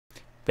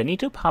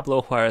Benito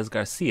Pablo Juárez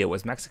Garcia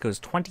was Mexico's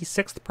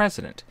 26th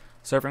president,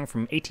 serving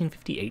from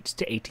 1858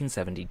 to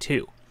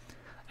 1872.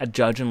 A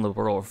judge and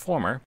liberal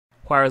reformer,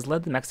 Juárez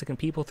led the Mexican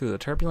people through the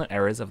turbulent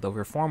eras of the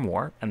Reform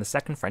War and the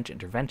Second French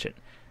Intervention,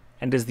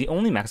 and is the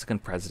only Mexican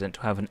president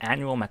to have an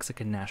annual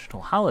Mexican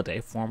national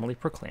holiday formally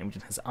proclaimed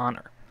in his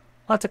honor.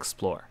 Let's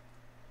explore.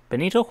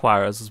 Benito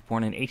Juárez was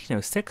born in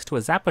 1806 to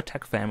a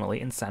Zapotec family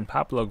in San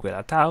Pablo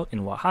Guelatao in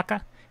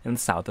Oaxaca, in the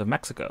south of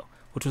Mexico,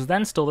 which was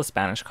then still the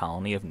Spanish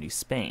colony of New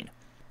Spain.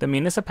 The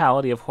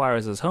municipality of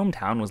Juárez's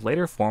hometown was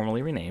later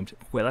formally renamed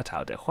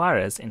Guelatao de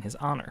Juárez in his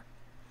honor.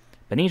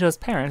 Benito's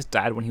parents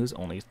died when he was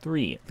only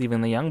 3,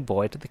 leaving the young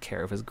boy to the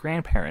care of his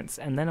grandparents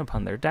and then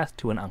upon their death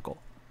to an uncle.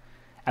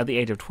 At the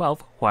age of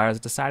 12, Juárez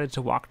decided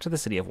to walk to the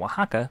city of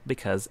Oaxaca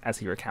because, as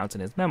he recounts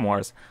in his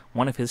memoirs,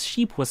 one of his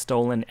sheep was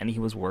stolen and he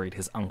was worried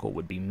his uncle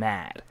would be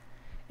mad.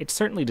 It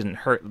certainly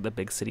didn't hurt that the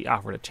big city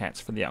offered a chance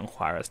for the young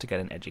Juárez to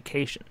get an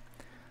education.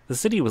 The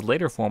city was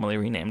later formally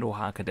renamed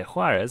Oaxaca de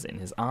Juárez in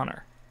his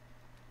honor.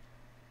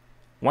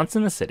 Once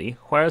in the city,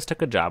 Juárez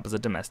took a job as a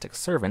domestic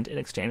servant in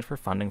exchange for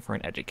funding for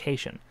an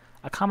education,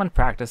 a common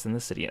practice in the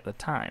city at the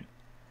time.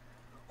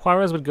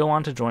 Juárez would go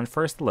on to join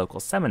first the local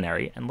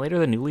seminary and later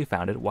the newly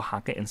founded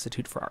Oaxaca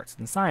Institute for Arts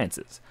and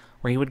Sciences,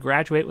 where he would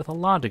graduate with a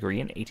law degree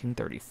in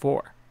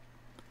 1834.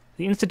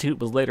 The institute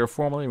was later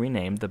formally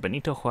renamed the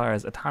Benito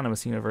Juárez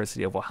Autonomous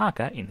University of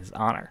Oaxaca in his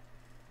honor.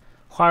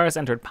 Juárez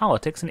entered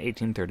politics in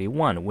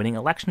 1831, winning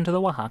election to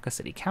the Oaxaca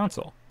City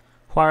Council.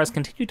 Juárez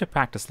continued to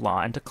practice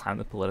law and to climb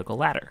the political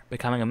ladder,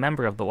 becoming a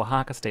member of the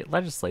Oaxaca State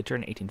Legislature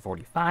in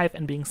 1845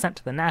 and being sent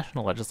to the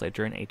National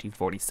Legislature in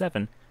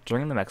 1847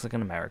 during the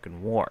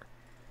Mexican-American War.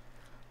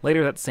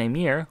 Later that same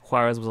year,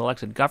 Juárez was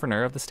elected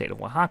governor of the state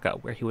of Oaxaca,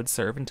 where he would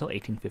serve until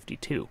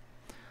 1852.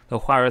 Though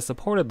Juárez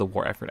supported the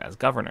war effort as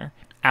governor,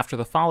 after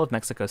the fall of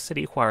Mexico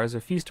City, Juárez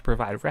refused to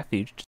provide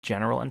refuge to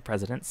General and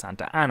President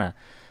Santa Anna,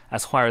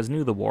 as Juárez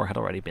knew the war had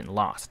already been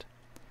lost.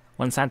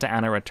 When Santa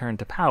Anna returned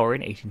to power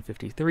in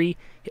 1853,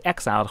 he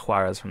exiled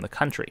Juárez from the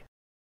country.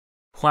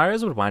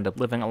 Juárez would wind up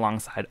living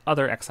alongside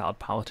other exiled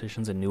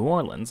politicians in New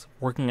Orleans,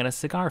 working at a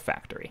cigar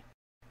factory.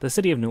 The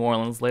city of New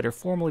Orleans later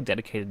formally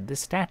dedicated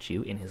this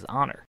statue in his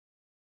honor.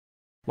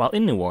 While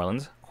in New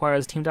Orleans,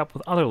 Juárez teamed up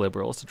with other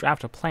liberals to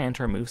draft a plan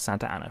to remove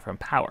Santa Anna from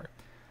power.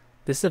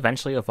 This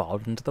eventually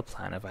evolved into the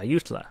Plan of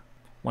Ayutla,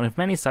 one of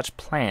many such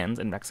plans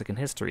in Mexican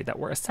history that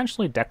were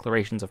essentially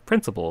declarations of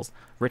principles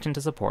written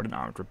to support an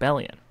armed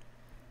rebellion.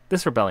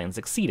 This rebellion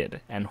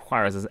succeeded, and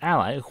Juárez's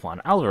ally, Juan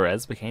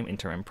Alvarez, became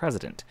interim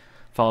president,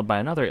 followed by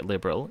another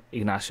liberal,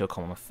 Ignacio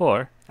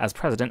Comonfort, as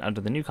president under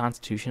the new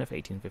Constitution of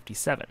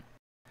 1857.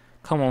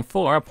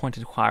 Comonfort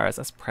appointed Juárez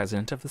as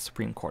president of the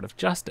Supreme Court of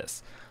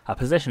Justice, a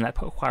position that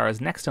put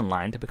Juárez next in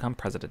line to become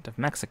president of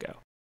Mexico.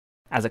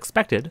 As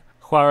expected,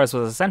 Juárez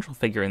was a central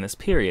figure in this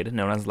period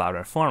known as La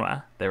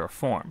Reforma, the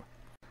Reform.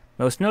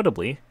 Most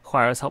notably,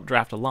 Juárez helped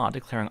draft a law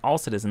declaring all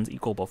citizens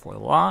equal before the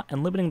law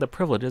and limiting the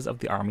privileges of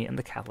the army and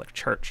the Catholic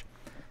Church.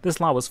 This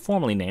law was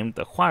formally named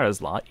the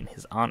Juárez Law in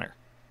his honor.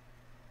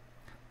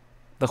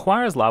 The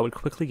Juárez Law would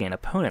quickly gain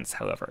opponents,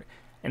 however,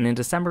 and in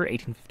December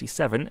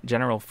 1857,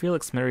 General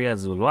Felix Maria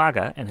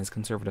Zuluaga and his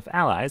conservative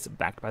allies,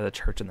 backed by the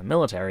church and the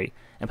military,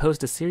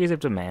 imposed a series of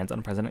demands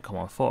on President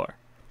Comonfort.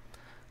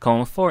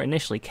 Comonfort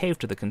initially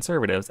caved to the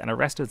conservatives and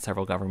arrested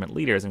several government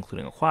leaders,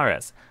 including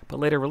Juárez, but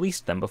later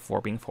released them before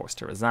being forced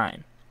to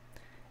resign.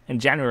 In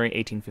January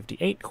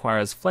 1858,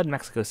 Juárez fled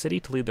Mexico City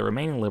to lead the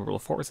remaining liberal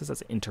forces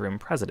as interim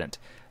president,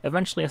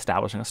 eventually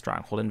establishing a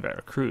stronghold in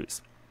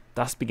Veracruz.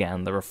 Thus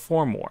began the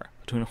Reform War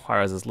between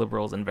Juárez's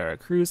liberals in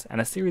Veracruz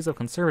and a series of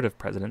conservative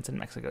presidents in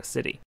Mexico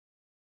City.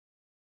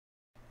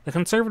 The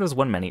conservatives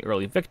won many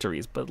early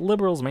victories, but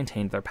liberals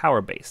maintained their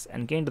power base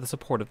and gained the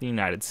support of the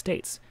United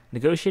States,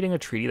 negotiating a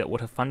treaty that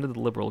would have funded the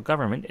liberal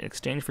government in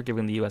exchange for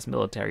giving the U.S.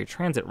 military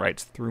transit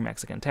rights through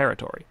Mexican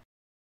territory.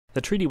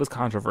 The treaty was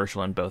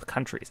controversial in both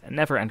countries and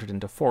never entered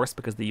into force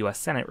because the U.S.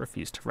 Senate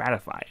refused to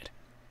ratify it.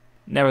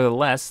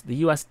 Nevertheless, the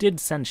U.S. did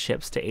send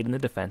ships to aid in the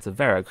defense of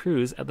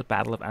Veracruz at the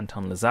Battle of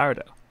Anton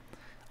Lizardo.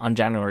 On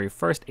January 1,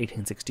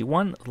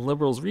 1861, the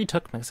liberals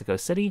retook Mexico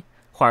City.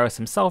 Juárez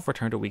himself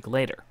returned a week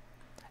later.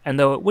 And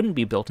though it wouldn't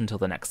be built until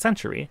the next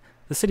century,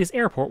 the city's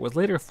airport was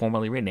later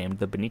formally renamed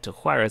the Benito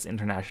Juárez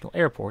International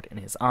Airport in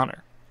his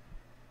honor.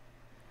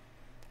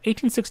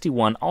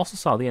 1861 also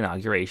saw the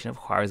inauguration of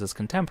Juárez's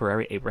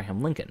contemporary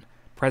Abraham Lincoln,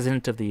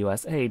 President of the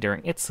USA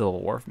during its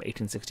Civil War from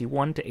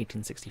 1861 to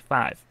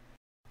 1865.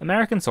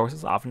 American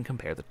sources often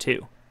compare the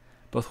two.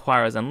 Both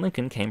Juárez and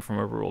Lincoln came from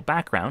a rural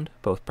background,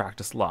 both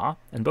practiced law,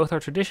 and both are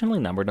traditionally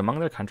numbered among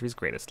their country's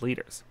greatest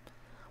leaders.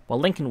 While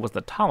Lincoln was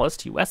the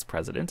tallest U.S.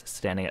 president,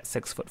 standing at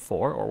 6'4"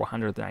 or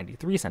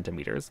 193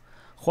 centimeters,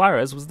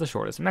 Juárez was the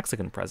shortest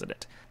Mexican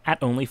president,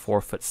 at only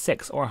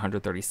 4'6" or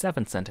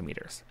 137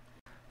 centimeters.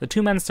 The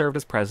two men served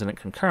as president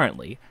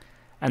concurrently,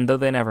 and though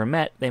they never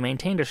met, they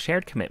maintained a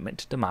shared commitment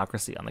to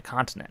democracy on the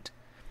continent.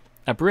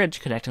 A bridge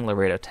connecting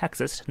Laredo,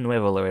 Texas to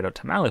Nuevo Laredo,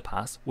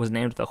 Tamaulipas was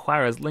named the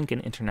Juárez-Lincoln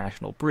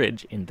International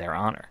Bridge in their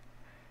honor.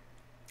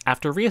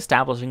 After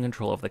re-establishing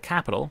control of the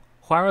capital,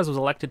 Juárez was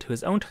elected to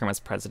his own term as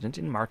president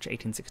in March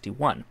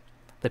 1861.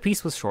 The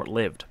peace was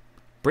short-lived.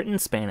 Britain,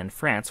 Spain, and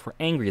France were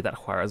angry that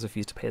Juárez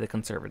refused to pay the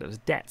conservatives'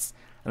 debts,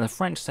 and the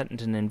French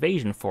sent an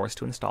invasion force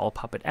to install a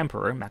puppet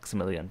emperor,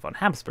 Maximilian von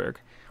Habsburg,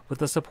 with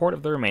the support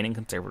of the remaining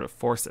conservative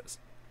forces.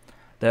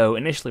 Though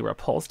initially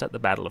repulsed at the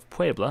Battle of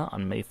Puebla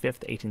on May 5,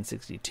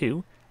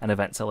 1862, an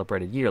event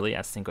celebrated yearly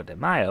as Cinco de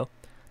Mayo,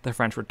 the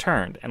French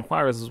returned, and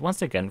Juárez was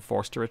once again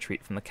forced to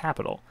retreat from the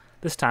capital,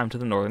 this time to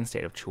the northern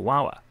state of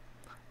Chihuahua.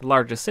 The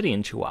largest city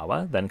in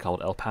Chihuahua, then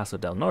called El Paso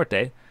del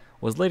Norte,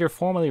 was later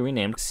formally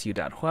renamed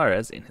Ciudad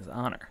Juárez in his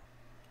honor.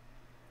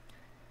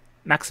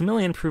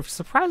 Maximilian proved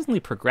surprisingly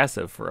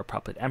progressive for a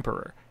puppet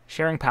emperor,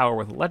 sharing power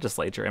with the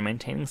legislature and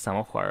maintaining some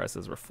of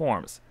Juárez's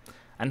reforms.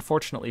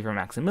 Unfortunately for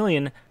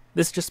Maximilian,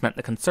 this just meant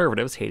the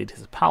conservatives hated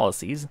his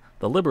policies,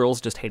 the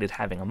liberals just hated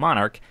having a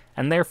monarch,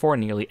 and therefore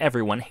nearly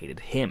everyone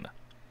hated him.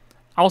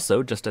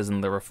 Also, just as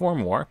in the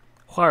Reform War,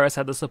 Juárez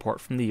had the support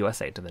from the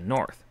USA to the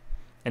north.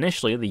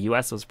 Initially, the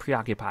US was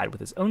preoccupied with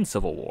his own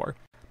civil war,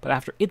 but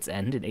after its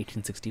end in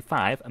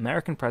 1865,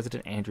 American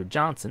President Andrew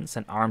Johnson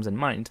sent arms and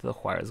money to the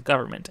Juárez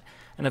government,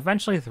 and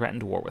eventually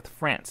threatened war with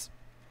France.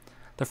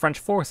 The French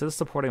forces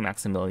supporting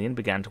Maximilian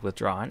began to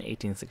withdraw in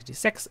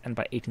 1866, and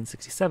by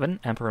 1867,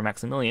 Emperor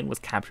Maximilian was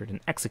captured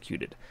and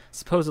executed,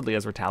 supposedly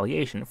as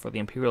retaliation for the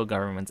imperial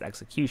government's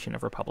execution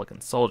of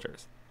Republican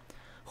soldiers.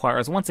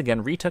 Juárez once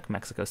again retook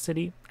Mexico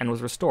City and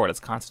was restored as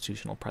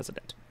constitutional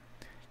president.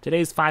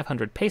 Today's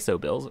 500 peso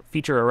bills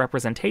feature a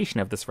representation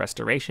of this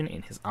restoration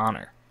in his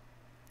honor.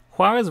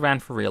 Juárez ran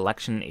for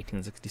re-election in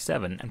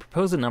 1867 and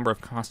proposed a number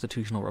of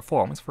constitutional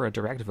reforms for a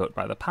direct vote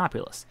by the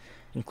populace,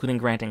 including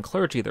granting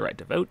clergy the right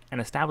to vote and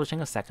establishing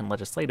a second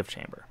legislative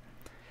chamber.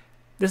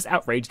 This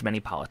outraged many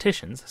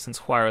politicians,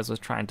 since Juárez was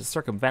trying to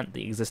circumvent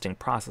the existing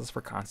process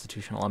for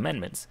constitutional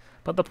amendments,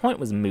 but the point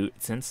was moot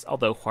since,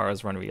 although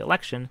Juárez won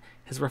re-election,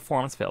 his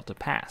reforms failed to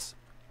pass.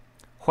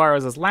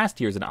 Juárez's last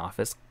years in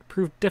office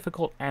proved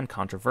difficult and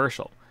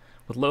controversial,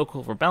 with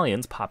local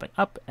rebellions popping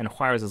up and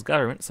Juárez's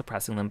government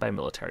suppressing them by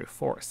military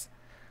force.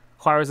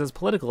 Juárez's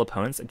political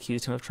opponents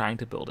accused him of trying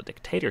to build a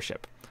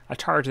dictatorship, a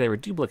charge they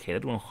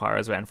reduplicated when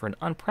Juárez ran for an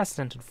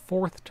unprecedented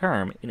fourth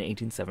term in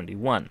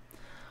 1871.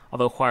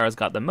 Although Juárez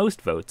got the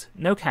most votes,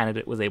 no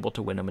candidate was able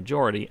to win a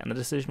majority, and the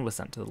decision was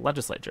sent to the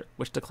legislature,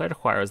 which declared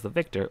Juárez the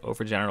victor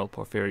over General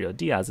Porfirio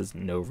Díaz's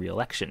no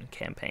re-election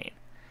campaign.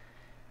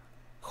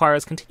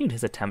 Juárez continued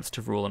his attempts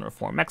to rule and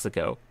reform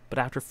Mexico, but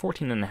after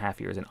 14.5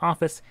 years in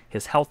office,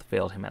 his health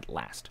failed him at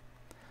last.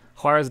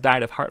 Juárez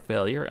died of heart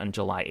failure on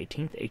July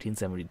 18,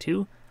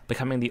 1872,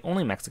 becoming the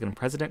only Mexican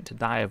president to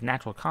die of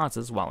natural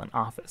causes while in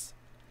office.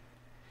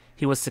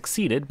 He was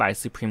succeeded by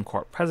Supreme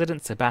Court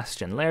President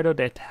Sebastián Lerdo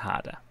de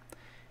Tejada.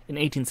 In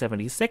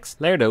 1876,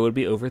 Lerdo would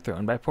be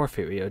overthrown by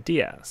Porfirio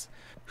Díaz,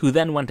 who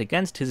then went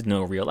against his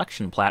no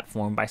re-election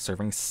platform by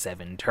serving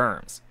 7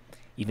 terms.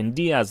 Even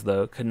Díaz,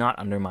 though, could not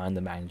undermine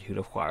the magnitude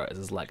of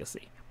Juárez's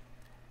legacy.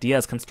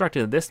 Díaz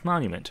constructed this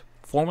monument,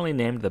 formally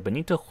named the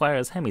Benito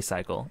Juárez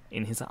Hemicycle,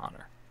 in his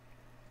honor.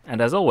 And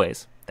as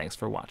always, thanks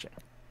for watching.